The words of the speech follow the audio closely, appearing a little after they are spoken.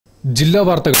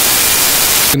Jillavarthakal.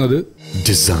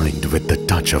 Designed with the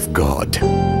touch of God.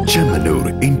 Chemanur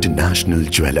International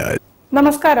Jewelers.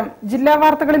 നമസ്കാരം. ജില്ലാ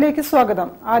വാർത്തകളിലേക്ക്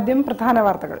സ്വാഗതം. ആദ്യം പ്രധാന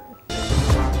വാർത്തകൾ.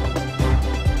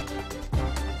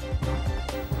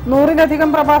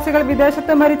 100-ലധികം പ്രവാസികൾ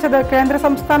വിദേശത്ത് മരിച്ചത് കേന്ദ്ര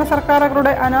സംസ്ഥാന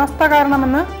സർക്കാരുകളുടെ അനാസ്ഥ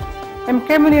കാരണമെന്ന്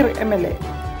MK മുനീർ MLA.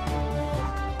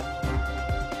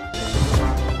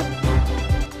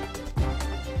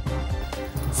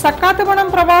 സക്കാത്ത് പണം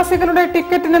പ്രവാസികളുടെ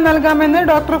ടിക്കറ്റിന് നൽകാമെന്ന്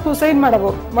ഡോക്ടർ ഹുസൈൻ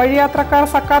മടവൂർ. വഴിയാത്രക്കാർ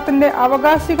സക്കാത്തിന്റെ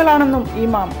അവകാശികളാണെന്നും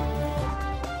ഇമാം.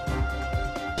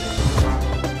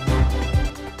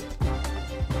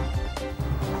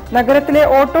 നഗരത്തിലെ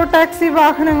ഓട്ടോ ടാക്സി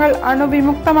വാഹനങ്ങൾ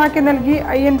അണുവിമുക്തമാക്കി നൽകി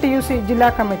INTUC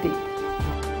ജില്ലാ കമ്മിറ്റി.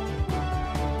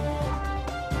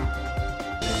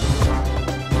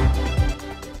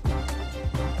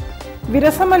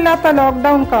 വിരസമല്ലാത്ത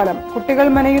ലോക്ക്ഡൌൺ കാലം. കുട്ടികൾ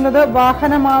മെനയുന്നത്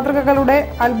വാഹന മാതൃകകളുടെ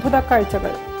അത്ഭുത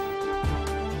കാഴ്ചകൾ.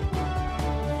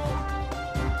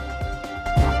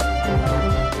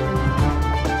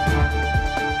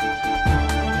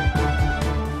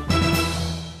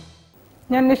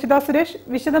 ഞാൻ നിഷിത സുരേഷ്.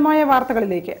 വിശദമായ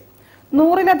വാർത്തകളിലേക്ക്.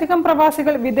 100-ലധികം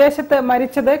പ്രവാസികൾ വിദേശത്ത്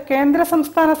മരിച്ചത് കേന്ദ്ര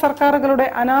സംസ്ഥാന സർക്കാരുകളുടെ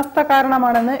അനാസ്ഥ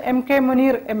കാരണമാണെന്ന് MK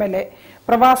മുനീർ MLA.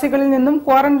 പ്രവാസികളിൽ നിന്നും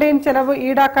ക്വാറന്റൈൻ ചെലവ്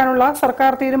ഈടാക്കാനുള്ള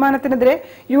സർക്കാർ തീരുമാനത്തിനെതിരെ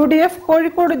UDF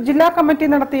കോഴിക്കോട് ജില്ലാ കമ്മിറ്റി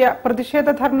നടത്തിയ പ്രതിഷേധ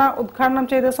ധർണ ഉദ്ഘാടനം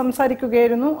ചെയ്ത്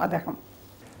സംസാരിക്കുകയായിരുന്നു അദ്ദേഹം.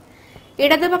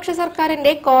 ഇടതുപക്ഷ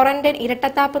സർക്കാരിന്റെ ക്വാറന്റൈൻ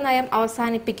ഇരട്ടത്താപ്പ് നയം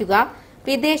അവസാനിപ്പിക്കുക,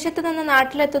 വിദേശത്ത് നിന്ന്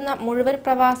നാട്ടിലെത്തുന്ന മുഴുവൻ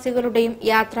പ്രവാസികളുടെയും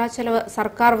യാത്രാ ചെലവ്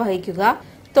സർക്കാർ വഹിക്കുക,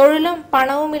 തൊഴിലും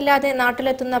പണവുമില്ലാതെ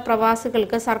നാട്ടിലെത്തുന്ന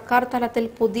പ്രവാസികൾക്ക് സർക്കാർ തലത്തിൽ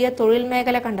പുതിയ തൊഴിൽ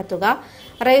മേഖല കണ്ടെത്തുക,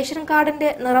 റേഷൻ കാർഡിന്റെ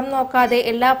നിറം നോക്കാതെ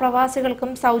എല്ലാ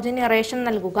പ്രവാസികൾക്കും സൗജന്യ റേഷൻ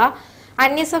നൽകുക,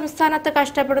 അന്യസംസ്ഥാനത്ത്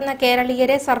കഷ്ടപ്പെടുന്ന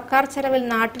കേരളീയരെ സർക്കാർ ചെലവിൽ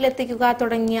നാട്ടിലെത്തിക്കുക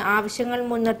തുടങ്ങിയ ആവശ്യങ്ങൾ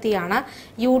മുൻനിർത്തിയാണ്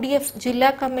UDF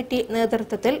ജില്ലാ കമ്മിറ്റി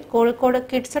നേതൃത്വത്തിൽ കോഴിക്കോട്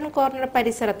കിഡ്സൺ കോർണർ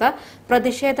പരിസരത്ത്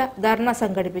പ്രതിഷേധ ധർണ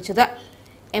സംഘടിപ്പിച്ചത്.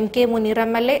 MK മുനീർ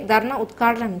MLA ധർണ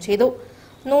ഉദ്ഘാടനം ചെയ്തു.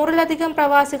 100-ലധികം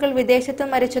പ്രവാസികൾ വിദേശത്ത്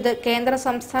മരിച്ചത് കേന്ദ്ര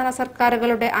സംസ്ഥാന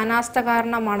സർക്കാരുകളുടെ അനാസ്ഥ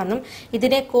കാരണമാണെന്നും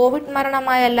ഇതിനെ കോവിഡ്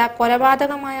മരണമായല്ല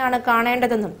കൊലപാതകമായാണ്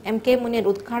കാണേണ്ടതെന്നും MK മുനീർ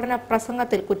ഉദ്ഘാടന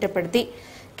പ്രസംഗത്തിൽ കുറ്റപ്പെടുത്തി.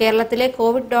 കേരളത്തിലെ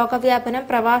കോവിഡ് രോഗവ്യാപനം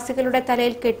പ്രവാസികളുടെ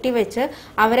തലയിൽ കെട്ടിവെച്ച്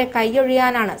അവരെ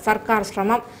കൈയൊഴിയാനാണ് സർക്കാർ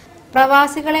ശ്രമം.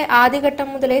 പ്രവാസികളെ ആദ്യഘട്ടം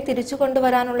മുതലേ തിരിച്ചു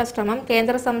കൊണ്ടുവരാനുള്ള ശ്രമം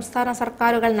കേന്ദ്ര സംസ്ഥാന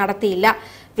സർക്കാരുകൾ നടത്തിയില്ല.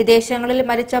 വിദേശങ്ങളിൽ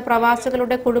മരിച്ച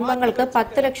പ്രവാസികളുടെ കുടുംബങ്ങൾക്ക്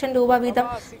 10 ലക്ഷം രൂപ വീതം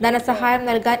ധനസഹായം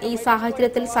നൽകാൻ ഈ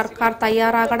സാഹചര്യത്തിൽ സർക്കാർ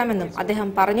തയ്യാറാകണമെന്നും അദ്ദേഹം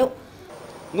പറഞ്ഞു.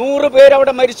 100 പേര്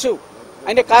അവിടെ മരിച്ചു.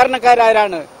 അതിന്റെ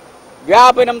കാരണക്കാരാരാണ്?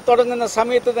 വ്യാപനം തുടങ്ങുന്ന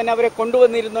സമയത്ത് തന്നെ അവരെ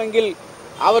കൊണ്ടുവന്നിരുന്നെങ്കിൽ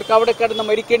അവർക്ക് അവിടെ കിടന്ന്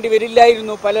മരിക്കേണ്ടി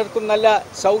വരില്ലായിരുന്നു. പലർക്കും നല്ല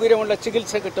സൗകര്യമുള്ള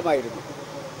ചികിത്സ കിട്ടുമായിരുന്നു.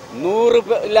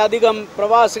 100-ലധികം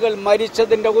പ്രവാസികൾ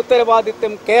മരിച്ചതിന്റെ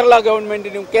ഉത്തരവാദിത്വം കേരള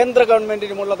ഗവൺമെന്റിനും കേന്ദ്ര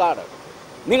ഗവൺമെന്റിനുമുള്ളതാണ്.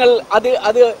 നിങ്ങൾ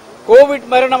അത് കോവിഡ്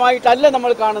മരണമായിട്ടല്ല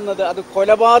നമ്മൾ കാണുന്നത്, അത്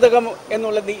കൊലപാതകം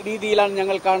എന്നുള്ള രീതിയിലാണ്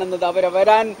ഞങ്ങൾ കാണുന്നത്. അവരെ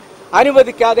വരാൻ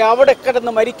അനുവദിക്കാതെ അവിടെ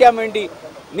കിടന്ന് മരിക്കാൻ വേണ്ടി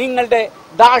നിങ്ങളുടെ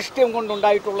ധാർഷ്ട്യം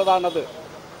കൊണ്ടുണ്ടായിട്ടുള്ളതാണത്.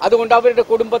 അതുകൊണ്ട് അവരുടെ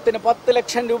കുടുംബത്തിന് 10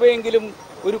 ലക്ഷം രൂപയെങ്കിലും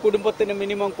ഒരു കുടുംബത്തിന്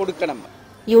മിനിമം കൊടുക്കണം.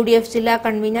 UDF ജില്ലാ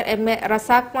കൺവീനർ MA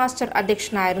റസാഖ് മാസ്റ്റർ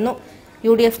അധ്യക്ഷനായിരുന്നു.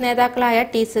 UDF നേതാക്കളായ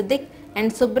T Siddique, N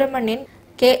Subramanian,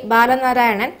 K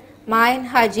Balanarayanan, Mayan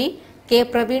Haji, K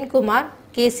Praveen Kumar,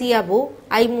 KC Abu,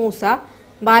 I Musa,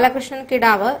 Balakrishnan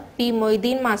കിടാവ്, P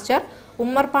മൊയ്തീൻ മാസ്റ്റർ,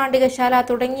 ഉമ്മർ പാണ്ഡികശാല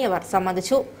തുടങ്ങിയവർ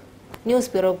സംബന്ധിച്ചു.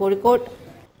 News bureau Kozhikode.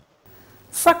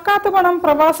 സക്കാത്ത് പണം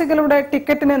പ്രവാസികളുടെ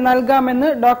ടിക്കറ്റിന്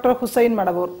നൽകാമെന്ന് ഡോക്ടർ ഹുസൈൻ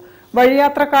മടവൂർ.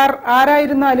 വഴിയാത്രക്കാർ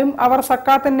ആരായിരുന്നാലും അവർ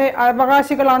സക്കാത്തിന്റെ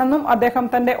അവകാശികളാണെന്നും അദ്ദേഹം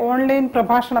തന്റെ ഓൺലൈൻ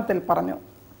പ്രഭാഷണത്തിൽ പറഞ്ഞു.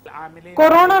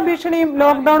 കൊറോണ ഭീഷണിയും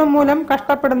ലോക്ക്ഡൌണും മൂലം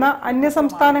കഷ്ടപ്പെടുന്ന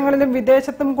അന്യസംസ്ഥാനങ്ങളിലും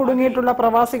വിദേശത്തും കുടുങ്ങിയിട്ടുള്ള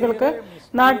പ്രവാസികൾക്ക്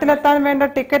നാട്ടിലെത്താൻ വേണ്ട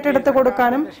ടിക്കറ്റ് എടുത്തു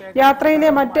കൊടുക്കാനും യാത്രയിലെ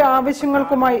മറ്റ്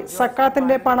ആവശ്യങ്ങൾക്കുമായി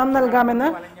സക്കാത്തിന്റെ പണം നൽകാമെന്ന്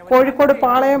കോഴിക്കോട്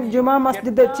പാളയം ജുമാ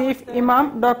മസ്ജിദ് ചീഫ് ഇമാം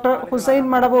ഡോക്ടർ ഹുസൈൻ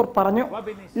മടവൂർ പറഞ്ഞു.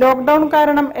 ലോക്ക്ഡൌൺ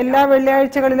കാരണം എല്ലാ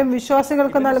വെള്ളിയാഴ്ചകളിലും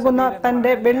വിശ്വാസികൾക്ക് നൽകുന്ന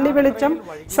തന്റെ വെള്ളി വെളിച്ചം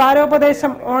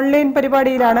സാരോപദേശം ഓൺലൈൻ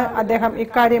പരിപാടിയിലാണ് അദ്ദേഹം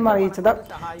ഇക്കാര്യം അറിയിച്ചത്.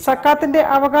 സക്കാത്തിന്റെ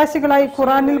അവകാശികളായി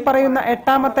ഖുറാനിൽ പറയുന്ന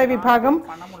 8ാമത്തെ വിഭാഗം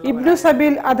ഇബ്നു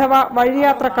സബീൽ അഥവാ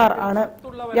വഴിയാത്രക്കാർ ആണ്.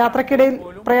 യാത്രക്കിടയിൽ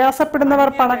പ്രയാസപ്പെടുന്നവർ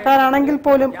പണക്കാരാണെങ്കിൽ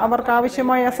പോലും അവർക്ക്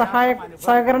ആവശ്യമായ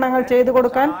സഹകരണങ്ങൾ ചെയ്തു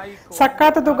കൊടുക്കാൻ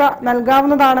സക്കാത്ത് തുക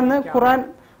നൽകാവുന്നതാണെന്ന് ഖുറാൻ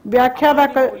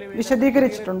വ്യാഖ്യാതാക്കൾ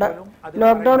വിശദീകരിച്ചിട്ടുണ്ട്.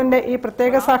 ലോക്ക്ഡൌണിന്റെ ഈ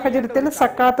പ്രത്യേക സാഹചര്യത്തിൽ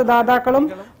സക്കാത്ത് ദാതാക്കളും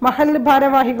മഹൽ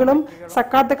ഭാരവാഹികളും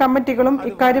സക്കാത്ത് കമ്മിറ്റികളും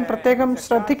ഇക്കാര്യം പ്രത്യേകം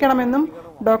ശ്രദ്ധിക്കണമെന്നും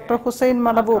ഡോക്ടർ ഹുസൈൻ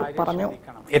മടവൂർ പറഞ്ഞു.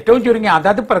 ഏറ്റവും ചുരുങ്ങിയ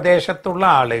അതത് പ്രദേശത്തുള്ള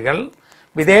ആളുകൾ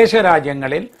വിദേശ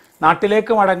രാജ്യങ്ങളിൽ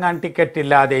നാട്ടിലേക്ക് മടങ്ങാൻ ടിക്കറ്റ്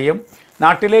ഇല്ലാതെയും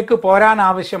നാട്ടിലേക്ക് പോരാൻ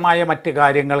ആവശ്യമായ മറ്റ്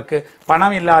കാര്യങ്ങൾക്ക്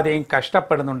പണമില്ലാതെയും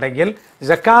കഷ്ടപ്പെടുന്നുണ്ടെങ്കിൽ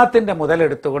സക്കാത്തിൻ്റെ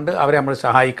മുതലെടുത്തുകൊണ്ട് അവരെ നമ്മൾ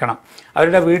സഹായിക്കണം.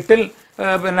 അവരുടെ വീട്ടിൽ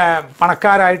പിന്നെ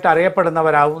പണക്കാരായിട്ട്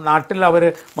അറിയപ്പെടുന്നവരാവും, നാട്ടിൽ അവർ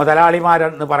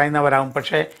മുതലാളിമാരെന്ന് പറയുന്നവരാവും.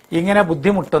 പക്ഷേ ഇങ്ങനെ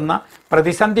ബുദ്ധിമുട്ടുന്ന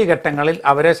പ്രതിസന്ധി ഘട്ടങ്ങളിൽ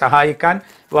അവരെ സഹായിക്കാൻ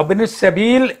വബ്നു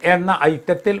സബീൽ എന്ന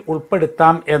ഐറ്റത്തിൽ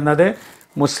ഉൾപ്പെടുത്താം എന്നത്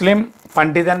മുസ്ലിം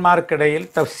പണ്ഡിതന്മാർക്കിടയിൽ,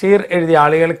 തഫ്സീർ എഴുതിയ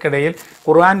ആളുകൾക്കിടയിൽ,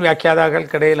 ഖുർആൻ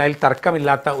വ്യാഖ്യാതാക്കൾക്കിടയിൽ അതിൽ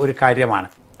തർക്കമില്ലാത്ത ഒരു കാര്യമാണ്.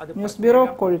 News bureau,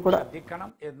 Kozhikode.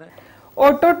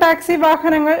 Auto taxi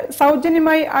വാഹനങ്ങൾ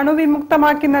സൗജന്യമായി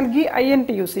അണുവിമുക്തമാക്കി നൽകി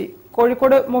INTUC.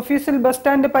 കോഴിക്കോട് മൊഫീസിൽ ബസ്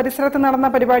സ്റ്റാൻഡ് പരിസരത്ത് നടന്ന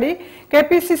പരിപാടി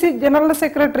KPCC general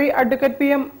secretary advocate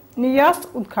PM Niyas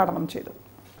ഉദ്ഘാടനം ചെയ്തു.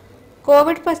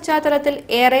 കോവിഡ് പശ്ചാത്തലത്തിൽ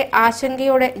ഏറെ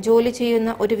ആശങ്കയോടെ ജോലി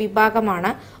ചെയ്യുന്ന ഒരു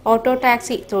വിഭാഗമാണ് ഓട്ടോ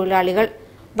ടാക്സി തൊഴിലാളികൾ.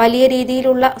 വലിയ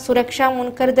രീതിയിലുള്ള സുരക്ഷാ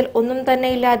മുൻകരുതൽ ഒന്നും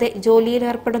തന്നെയില്ലാതെ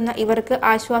ജോലിയിലേർപ്പെടുന്ന ഇവർക്ക്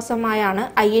ആശ്വാസമായാണ്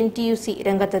INTUC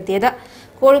രംഗത്തെത്തിയത്.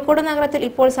 കോഴിക്കോട് നഗരത്തിൽ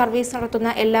ഇപ്പോൾ സർവീസ് നടത്തുന്ന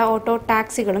എല്ലാ ഓട്ടോ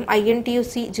ടാക്സികളും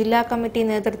INTUC ജില്ലാ കമ്മിറ്റി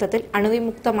നേതൃത്വത്തിൽ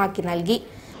അണുവിമുക്തമാക്കി നൽകി.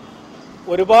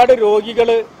 ഒരുപാട് രോഗികൾ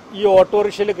ഈ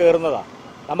ഓട്ടോറിക്ഷയിൽ കയറുന്നതാണ്.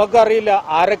 നമുക്കറിയില്ല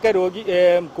ആരൊക്കെ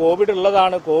കോവിഡ്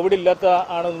ഉള്ളതാണ്, കോവിഡ് ഇല്ലാത്ത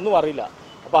ആണെന്നൊന്നും അറിയില്ല.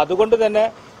 അപ്പോൾ അതുകൊണ്ട് തന്നെ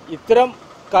ഇത്തരം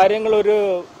കാര്യങ്ങൾ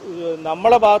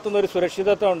നമ്മളെ ഭാഗത്തുനിന്ന് ഒരു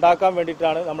സുരക്ഷിതത്വം ഉണ്ടാക്കാൻ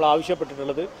വേണ്ടിയിട്ടാണ് നമ്മൾ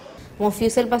ആവശ്യപ്പെട്ടിട്ടുള്ളത്.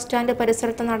 മൊഫീസൽ ബസ് സ്റ്റാൻഡ്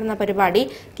പരിസരത്ത് നടന്ന പരിപാടി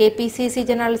KPCC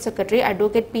general secretary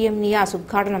advocate PM Niyas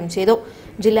ഉദ്ഘാടനം ചെയ്തു.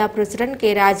 ജില്ലാ പ്രസിഡന്റ്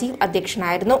K രാജീവ്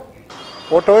അധ്യക്ഷനായിരുന്നു.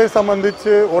 ഓട്ടോയെ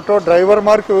സംബന്ധിച്ച് ഓട്ടോ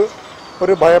ഡ്രൈവർമാർക്ക്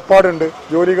ഒരു ഭയപ്പാടുണ്ട്.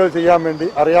 ജോലികൾ ചെയ്യാൻ വേണ്ടി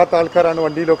അറിയാത്ത ആൾക്കാരാണ്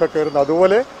വണ്ടിയിലൊക്കെ കയറുന്നത്.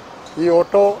 അതുപോലെ ഈ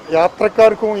ഓട്ടോ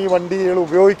യാത്രക്കാർക്കും ഈ വണ്ടികൾ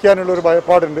ഉപയോഗിക്കാനുള്ള ഒരു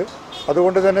ഭയപ്പാടുണ്ട്.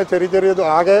 അതുകൊണ്ട് തന്നെ ചെറിയ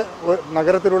ആകെ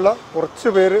നഗരത്തിലുള്ള കുറച്ച്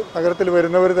പേര്, നഗരത്തിൽ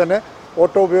വരുന്നവർ തന്നെ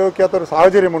ഓട്ടോ ഉപയോഗിക്കാത്തൊരു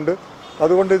സാഹചര്യമുണ്ട്.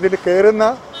 അതുകൊണ്ട് ഇതിൽ കയറുന്ന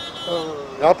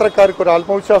യാത്രക്കാർക്ക് ഒരു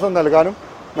ആത്മവിശ്വാസം നൽകാനും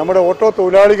നമ്മുടെ ഓട്ടോ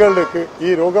തൊഴിലാളികളിലേക്ക് ഈ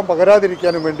രോഗം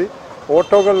പകരാതിരിക്കാനും വേണ്ടി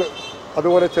ഓട്ടോകൾ,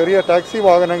 അതുപോലെ ചെറിയ ടാക്സി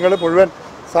വാഹനങ്ങൾ മുഴുവൻ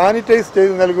സാനിറ്റൈസ്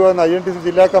ചെയ്ത് നൽകുക എന്ന INTUC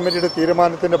ജില്ലാ കമ്മിറ്റിയുടെ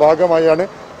തീരുമാനത്തിൻ്റെ ഭാഗമായാണ്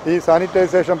ഈ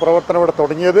സാനിറ്റൈസേഷൻ പ്രവർത്തനം ഇവിടെ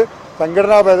തുടങ്ങിയത്.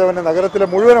 സംഘടനാ ഭേദവന് നഗരത്തിലെ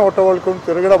മുഴുവൻ ഓട്ടോകൾക്കും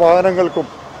ചെറുകിട വാഹനങ്ങൾക്കും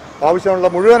ആവശ്യമുള്ള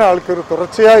മുഴുവൻ ആൾക്കാർ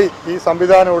തുടർച്ചയായി ഈ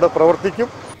സംവിധാനം ഇവിടെ പ്രവർത്തിക്കും.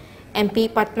 MP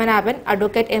Padmanabhan,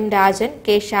 advocate M Rajan,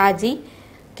 K Shaji,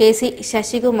 KC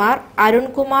Sasikumar,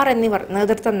 Arunkumar എന്നിവർ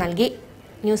നേതൃത്വം നൽകി.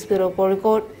 News bureau,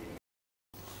 Kozhikode.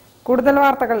 കൂടുതൽ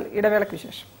വാർത്തകൾ ഇടവേളയ്ക്ക്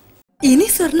ശേഷം. ഇനി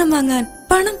സ്വർണം വാങ്ങാൻ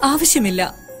പണം ആവശ്യമില്ല.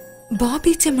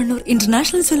 ബോബി ചെമ്മണ്ണൂർ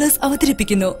ഇന്റർനാഷണൽ ജ്വല്ലേഴ്സ്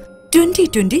അവതരിപ്പിക്കുന്നു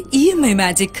 2020 EMI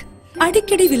മാജിക്.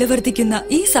 അടിക്കടി വില വർദ്ധിക്കുന്ന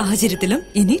ഈ സാഹചര്യത്തിലും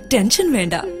ഇനി ടെൻഷൻ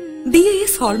വേണ്ട.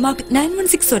 BIS ഹോൾമാർക്ക്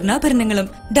 916 സ്വർണ്ണാഭരണങ്ങളും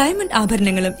ഡയമണ്ട്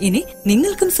ആഭരണങ്ങളും ഇനി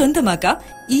നിങ്ങൾക്കും സ്വന്തമാക്കാം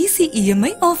ഈസി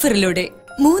EMI ഓഫറിലൂടെ.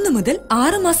 3 മുതൽ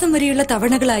 6 മാസം വരെയുള്ള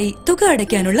തവണകളായി തുക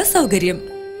അടയ്ക്കാനുള്ള സൗകര്യം.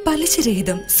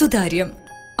 പലിശരഹിതം, സുതാര്യം.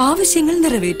 ആവശ്യങ്ങൾ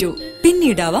നിറവേറ്റൂ,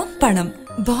 പിന്നീടാവാം പണം.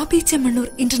 Bobby Chemmanur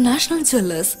international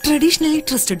Jewellers, traditionally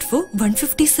trusted four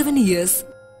 157 years.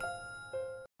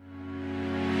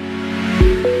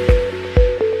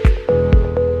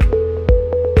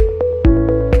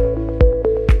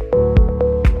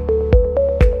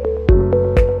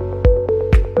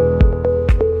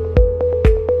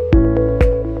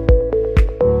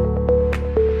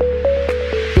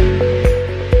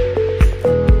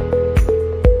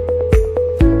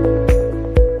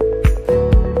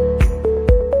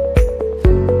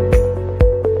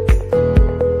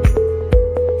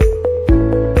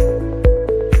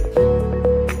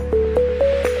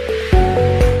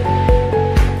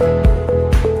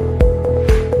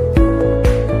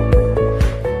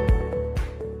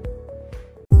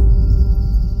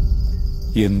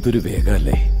 എന്തൊരു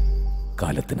വേഗല്ലേ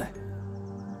കാലത്തിന്.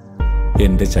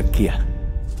 എന്റെ ചക്കിയ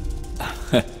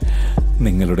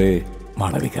നിങ്ങളുടെ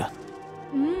മാളവിക.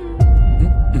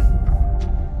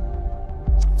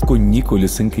 കുഞ്ഞി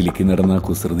കൊലുസും കിലുക്കി നടന്ന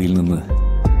കുസൃതിയിൽ നിന്ന്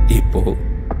ഇപ്പോ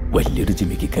വലിയൊരു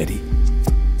ജിമിക്കാരി.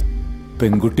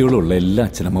 പെൺകുട്ടികളുള്ള എല്ലാ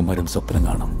അച്ഛനമ്മമാരും സ്വപ്നം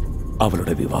കാണും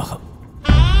അവളുടെ വിവാഹം.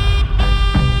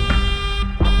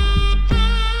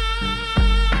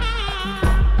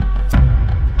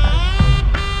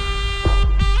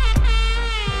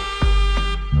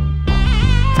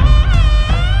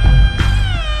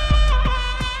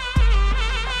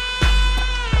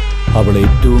 അവൾ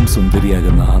ഏറ്റവും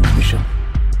സുന്ദരിയാകുന്ന ആ നിമിഷം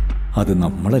അത്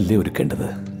നമ്മളല്ലേ ഒരുക്കേണ്ടത്.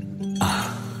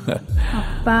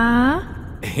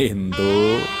 എന്തോ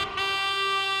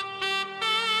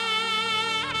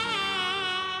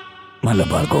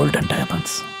Malabar golden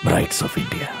diamonds, brides of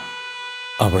India.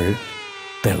 അവൾ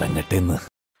തിളങ്ങട്ടെന്ന്.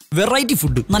 വെറൈറ്റി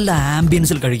ഫുഡ് നല്ല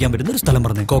ആംബിയൻസിൽ കഴിക്കാൻ പറ്റുന്ന ഒരു സ്ഥലം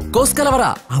പറഞ്ഞു. കൊക്കോസ് കലവറ.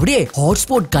 അവിടെ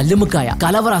ഹോട്ട്സ്പോട്ട് കല്ലുമുക്കായ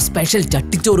കലവറ സ്പെഷ്യൽ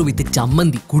ചട്ടിച്ചോറ് വിത്ത്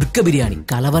ചമ്മന്തി, കുടുക്ക ബിരിയാണി,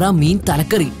 കലവറ മീൻ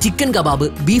തലക്കറി, chicken kebab,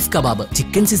 beef kebab,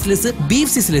 chicken സിസ്ലെസ്,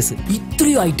 beef സിസ്ലെസ്,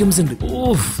 ഇത്രയും ഐറ്റംസ് ഉണ്ട്.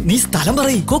 ഓഹ്, നീ സ്ഥലം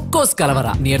പറയും. കൊക്കോസ് കലവറ,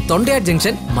 near Thondayad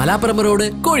junction, Malappuram road,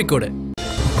 Kozhikode.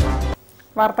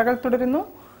 വാർത്തകൾ തുടരുന്നു.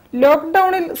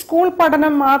 ലോക്ക്ഡൌണിൽ സ്കൂൾ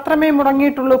പഠനം മാത്രമേ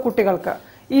മുടങ്ങിയിട്ടുള്ളൂ കുട്ടികൾക്ക്.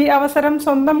 ഈ അവസരം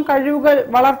സ്വന്തം കഴിവുകൾ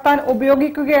വളർത്താൻ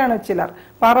ഉപയോഗിക്കുകയാണ് ചിലർ.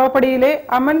 പാറോപ്പടിയിലെ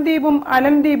അമൻദ്വീപും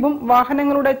അലൻദ്വീപും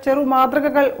വാഹനങ്ങളുടെ ചെറു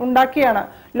മാതൃകകൾ ഉണ്ടാക്കിയാണ്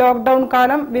ലോക്ക്ഡൌൺ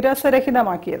കാലം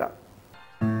വിരസരഹിതമാക്കിയത്.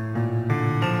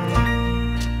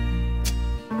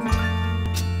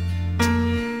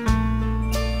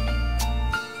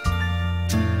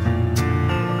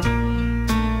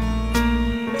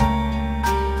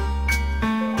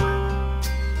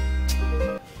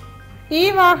 ഈ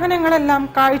വാഹനങ്ങളെല്ലാം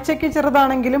കാഴ്ചയ്ക്ക്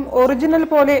ചെറുതാണെങ്കിലും ഒറിജിനൽ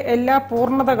പോലെ എല്ലാ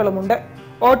പൂർണ്ണതകളുമുണ്ട്.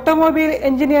 ഓട്ടോമൊബൈൽ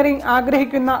എഞ്ചിനീയറിംഗ്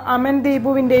ആഗ്രഹിക്കുന്ന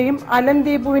അമൻദ്വീപുവിന്റെയും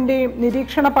അലൻദ്വീപുവിന്റെയും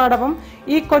നിരീക്ഷണ പാടവം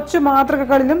ഈ കൊച്ചു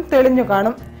മാതൃകകളിലും തെളിഞ്ഞു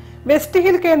കാണും. വെസ്റ്റ്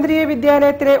ഹിൽ കേന്ദ്രീയ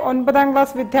വിദ്യാലയത്തിലെ 9ാം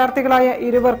ക്ലാസ് വിദ്യാർത്ഥികളായ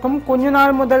ഇരുവർക്കും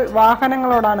കുഞ്ഞുനാൾ മുതൽ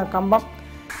വാഹനങ്ങളോടാണ് കമ്പം.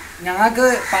 ഞങ്ങൾക്ക്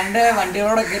പണ്ട്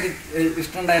വണ്ടികളോടൊക്കെ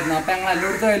ഇഷ്ടമുണ്ടായിരുന്നു. അപ്പം ഞങ്ങൾ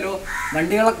എല്ലായിടത്തും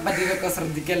വണ്ടികളെ പറ്റിയൊക്കെ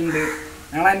ശ്രദ്ധിക്കലുണ്ട്.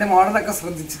 ഞങ്ങൾ അതിൻ്റെ മോഡലൊക്കെ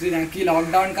ശ്രദ്ധിച്ചിട്ട് ഞങ്ങൾക്ക് ഈ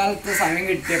ലോക്ക്ഡൗൺ കാലത്ത് സമയം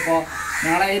കിട്ടിയപ്പോൾ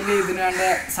ഞങ്ങളതിൽ ഇതിന് വേണ്ട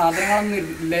സാധനങ്ങളൊന്നും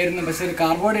ഇല്ലായിരുന്നു. പക്ഷേ ഒരു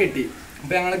കാർബോർഡ് കിട്ടി.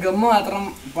 അപ്പോൾ ഞങ്ങൾ ഗമ്മ് മാത്രം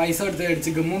പൈസ കൊടുത്ത്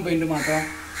മേടിച്ച്, ഗമ്മും പെയിൻറ്റും മാത്രം.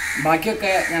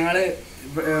 ബാക്കിയൊക്കെ ഞങ്ങൾ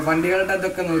വണ്ടികളുടെ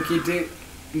ഇതൊക്കെ നോക്കിയിട്ട്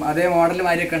അതേ മോഡൽ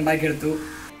മാതിരിയൊക്കെ ഉണ്ടാക്കിയെടുത്തു.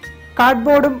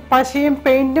 കാർഡ്ബോർഡും പശയും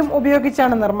പെയിന്റും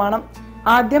ഉപയോഗിച്ചാണ് നിർമ്മാണം.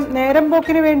 ആദ്യം നേരം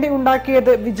പോക്കിന് വേണ്ടി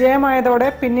ഉണ്ടാക്കിയത് വിജയമായതോടെ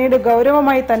പിന്നീട്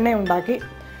ഗൗരവമായി തന്നെ ഉണ്ടാക്കി.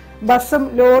 ബസ്സും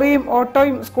ലോറിയും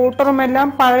ഓട്ടോയും സ്കൂട്ടറുമെല്ലാം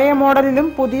പഴയ മോഡലിലും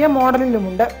പുതിയ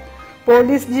മോഡലിലുമുണ്ട്.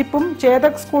 പോലീസ് ജീപ്പും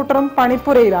ചേതക് സ്കൂട്ടറും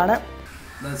പണിപ്പുരയിലാണ്.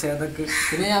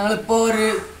 പിന്നെ ഞങ്ങളിപ്പോ ഒരു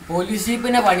പോലീസ്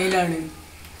ജീപ്പിന്റെ പണിയിലാണ്,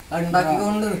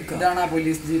 ഉണ്ടാക്കിക്കൊണ്ട് നിൽക്കുക. ഇതാണ് ആ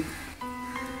പോലീസ് ജീപ്പ്.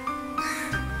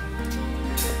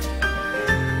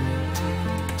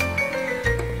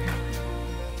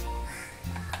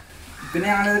 പിന്നെ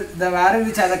ഞങ്ങൾ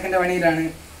വേറൊരു ചേതക്കിന്റെ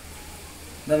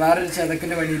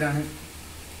പണിയിലാണ്.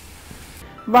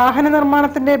 വാഹന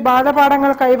നിർമ്മാണത്തിന്റെ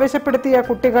ബാലപാഠങ്ങൾ കൈവശപ്പെടുത്തിയ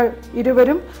കുട്ടികൾ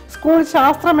ഇരുവരും സ്കൂൾ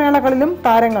ശാസ്ത്രമേളകളിലും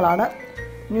താരങ്ങളാണ്.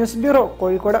 News bureau,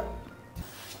 Kozhikode.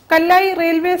 കല്ലായി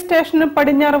റെയിൽവേ സ്റ്റേഷന്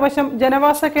പടിഞ്ഞാറ് വശം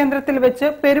ജനവാസ കേന്ദ്രത്തിൽ വെച്ച്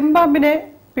പെരുമ്പാമ്പിനെ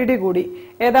പിടികൂടി.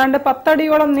 ഏതാണ്ട് 10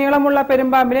 അടിയോളം നീളമുള്ള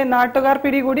പെരുമ്പാമ്പിനെ നാട്ടുകാർ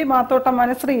പിടികൂടി മാത്തോട്ടം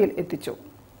വനശ്രീയിൽ എത്തിച്ചു.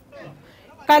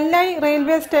 കല്ലായി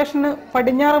റെയിൽവേ സ്റ്റേഷന്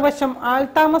പടിഞ്ഞാറ് വശം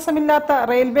ആൾതാമസമില്ലാത്ത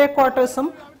റെയിൽവേ ക്വാർട്ടേഴ്സും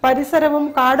പരിസരവും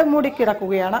കാട്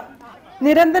മൂടിക്കിടക്കുകയാണ്.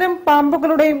 നിരന്തരം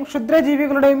പാമ്പുകളുടെയും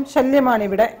ക്ഷുദ്രജീവികളുടെയും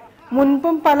ശല്യമാണിവിടെ.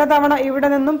 മുൻപും പലതവണ ഇവിടെ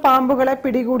നിന്നും പാമ്പുകളെ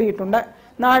പിടികൂടിയിട്ടുണ്ട്.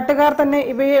 നാട്ടുകാർ തന്നെ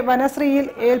ഇവയെ വനശ്രീയിൽ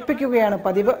ഏൽപ്പിക്കുകയാണ്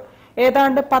പതിവ്.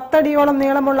 ഏതാണ്ട് 10 അടിയോളം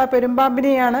നീളമുള്ള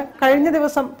പെരുമ്പാമ്പിനെയാണ് കഴിഞ്ഞ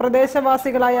ദിവസം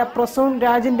പ്രദേശവാസികളായ പ്രസൂൺ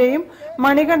രാജിന്റെയും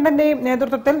മണികണ്ഠന്റെയും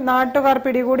നേതൃത്വത്തിൽ നാട്ടുകാർ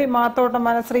പിടികൂടി മാത്തോട്ടം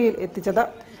വനശ്രീയിൽ എത്തിച്ചത്.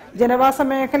 ജനവാസ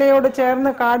മേഖലയോട്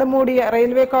ചേർന്ന് കാടുമൂടിയ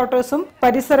റെയിൽവേ ക്വാർട്ടേഴ്സും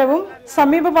പരിസരവും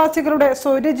സമീപവാസികളുടെ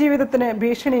സ്വൈര്യജീവിതത്തിന്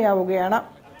ഭീഷണിയാവുകയാണ്.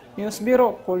 News bureau,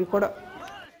 Kozhikode.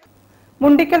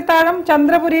 മുണ്ടിക്കൽ താഴം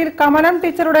ചന്ദ്രപുരിയിൽ കമലം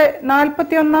ടീച്ചറുടെ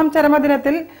 41ാം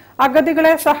ചരമദിനത്തിൽ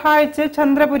അഗതികളെ സഹായിച്ച്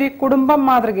ചന്ദ്രപുരി കുടുംബം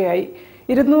മാതൃകയായി.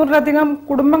 200-ലധികം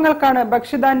കുടുംബങ്ങൾക്കാണ്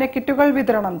ഭക്ഷ്യധാന്യ കിറ്റുകൾ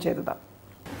വിതരണം ചെയ്തത്.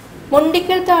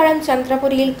 മുണ്ടിക്കൽ താഴം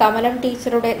ചന്ദ്രപുരിയിൽ കമലം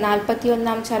ടീച്ചറുടെ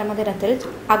 41ാം ചരമദിനത്തിൽ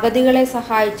അഗതികളെ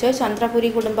സഹായിച്ച്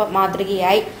ചന്ദ്രപുരി കുടുംബം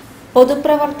മാതൃകയായി.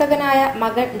 പൊതുപ്രവർത്തകനായ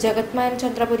മകൻ ജഗത്മാൻ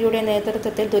ചന്ദ്രപുരിയുടെ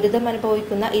നേതൃത്വത്തിൽ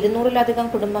ദുരിതമനുഭവിക്കുന്ന 200-ലധികം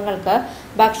കുടുംബങ്ങൾക്ക്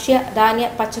ഭക്ഷ്യ ധാന്യ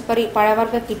പച്ചക്കറി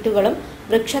പഴവർഗ്ഗ കിറ്റുകളും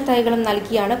വൃക്ഷത്തൈകളും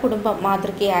നൽകിയാണ് കുടുംബം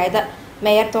മാതൃകയായത്.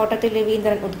 മേയർ തോട്ടത്തിൽ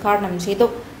രവീന്ദ്രൻ ഉദ്ഘാടനം ചെയ്തു.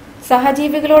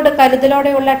 സഹജീവികളോട്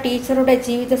കരുതലോടെയുള്ള ടീച്ചറുടെ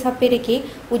ജീവിത സപ്പരിക്ക്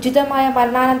ഉചിതമായ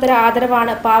മരണാനന്തര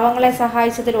ആദരവാണ് പാവങ്ങളെ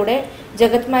സഹായിച്ചതിലൂടെ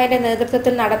ജഗത്മാന്റെ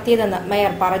നേതൃത്വത്തിൽ നടത്തിയതെന്ന്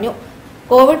മേയർ പറഞ്ഞു.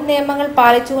 കോവിഡ് നിയമങ്ങൾ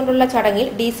പാലിച്ചുകൊണ്ടുള്ള ചടങ്ങിൽ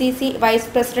DCC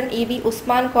vice president EV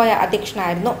Usman Koya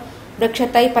അധ്യക്ഷനായിരുന്നു.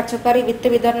 വൃക്ഷത്തൈ പച്ചക്കറി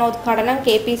വിത്ത് വിതരണോദ്ഘാടനം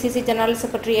KPCC general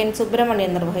secretary N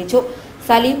Subramanian നിർവഹിച്ചു.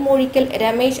 സലീം മൂഴിക്കൽ,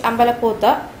 രമേശ്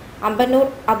അമ്പലപ്പോത്ത്, അമ്പന്നൂർ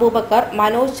അബൂബക്കർ,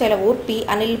 മനോജ് ചെലവൂർ, P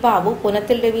അനിൽ ബാബു,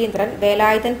 പുനത്തിൽ രവീന്ദ്രൻ,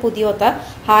 വേലായുധൻ പുതിയോത്ത്,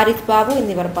 ഹാരിസ് ബാബു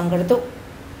എന്നിവർ പങ്കെടുത്തു.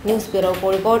 News bureau,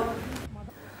 Kozhikode.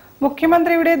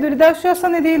 മുഖ്യമന്ത്രിയുടെ ദുരിതാശ്വാസ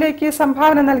നിധിയിലേക്ക്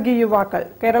സംഭാവന നൽകി യുവാക്കൾ.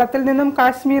 കേരളത്തിൽ നിന്നും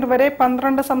കാശ്മീർ വരെ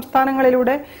 12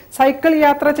 സംസ്ഥാനങ്ങളിലൂടെ സൈക്കിൾ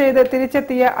യാത്ര ചെയ്ത്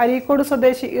തിരിച്ചെത്തിയ അരീക്കോട്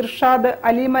സ്വദേശി ഇർഷാദ്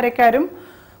അലിമരക്കാരും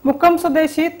മുക്കം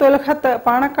സ്വദേശി തൊൽഹത്ത്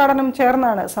പാണക്കാടനും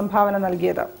ചേർന്നാണ് സംഭാവന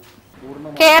നൽകിയത്.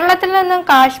 കേരളത്തിൽ നിന്നും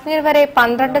കാശ്മീർ വരെ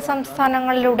 12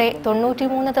 സംസ്ഥാനങ്ങളിലൂടെ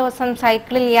 93 ദിവസം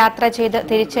സൈക്കിളിൽ യാത്ര ചെയ്ത്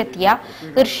തിരിച്ചെത്തിയ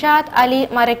ഇർഷാദ് അലി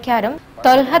മരക്കാരും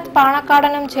തൊൽഹത്ത്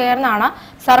പാണക്കാടനും ചേർന്നാണ്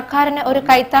സർക്കാരിന് ഒരു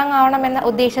കൈത്താങ്ങാവണമെന്ന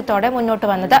ഉദ്ദേശത്തോടെ മുന്നോട്ട്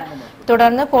വന്നത്.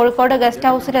 തുടർന്ന് കോഴിക്കോട് ഗസ്റ്റ്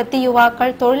ഹൌസിലെത്തി യുവാക്കൾ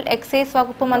തൊഴിൽ എക്സൈസ്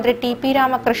വകുപ്പ് മന്ത്രി ടി.പി.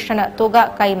 രാമകൃഷ്ണന് തുക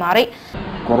കൈമാറി.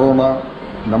 കൊറോണ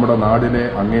നമ്മുടെ നാടിനെ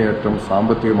അങ്ങേയറ്റം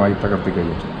സാമ്പത്തികമായി തകർത്തി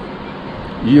കഴിഞ്ഞിട്ടുണ്ട്.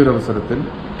 ഈ ഒരു അവസരത്തിൽ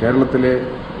കേരളത്തിലെ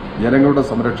ജനങ്ങളുടെ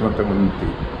സംരക്ഷണത്തെ മുൻനിർത്തി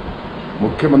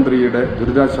മുഖ്യമന്ത്രിയുടെ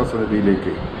ദുരിതാശ്വാസ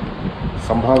നിധിയിലേക്ക്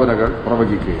സംഭാവനകൾ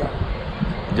പ്രവഹിക്കുകയാണ്.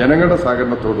 ജനങ്ങളുടെ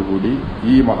സഹകരണത്തോടുകൂടി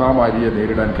ഈ മഹാമാരിയെ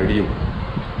നേരിടാൻ കഴിയും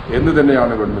എന്ന്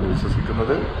തന്നെയാണ് ഗവൺമെന്റ്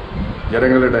വിശ്വസിക്കുന്നത്.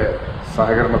 ജനങ്ങളുടെ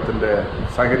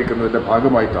സഹകരിക്കുന്നതിൻ്റെ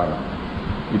ഭാഗമായിട്ടാണ്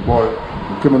ഇപ്പോൾ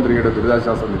മുഖ്യമന്ത്രിയുടെ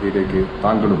ദുരിതാശ്വാസ നിധിയിലേക്ക്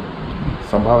താങ്കളും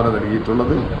സംഭാവന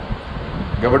നൽകിയിട്ടുള്ളത്.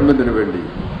 ഗവൺമെന്റിന് വേണ്ടി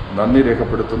നന്ദി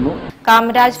രേഖപ്പെടുത്തുന്നു.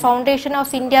 കാമരാജ് ഫൗണ്ടേഷൻ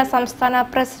ഓഫ് ഇന്ത്യ സംസ്ഥാന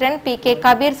president P K.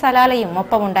 Kabir സലാലയും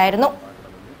ഒപ്പമുണ്ടായിരുന്നു.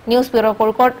 News bureau,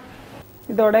 Kozhikode.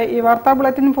 ഇതോടെ ഈ വാർത്താ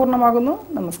ബുള്ളറ്റിൻ പൂർണ്ണമാകുന്നു.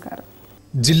 നമസ്കാരം.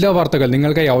 ജില്ലാ വാർത്തകൾ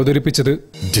നിങ്ങൾക്കായി അവതരിപ്പിച്ചത്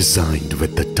Designed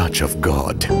with the touch of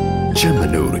God.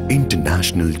 Chemanur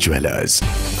International Jewelers.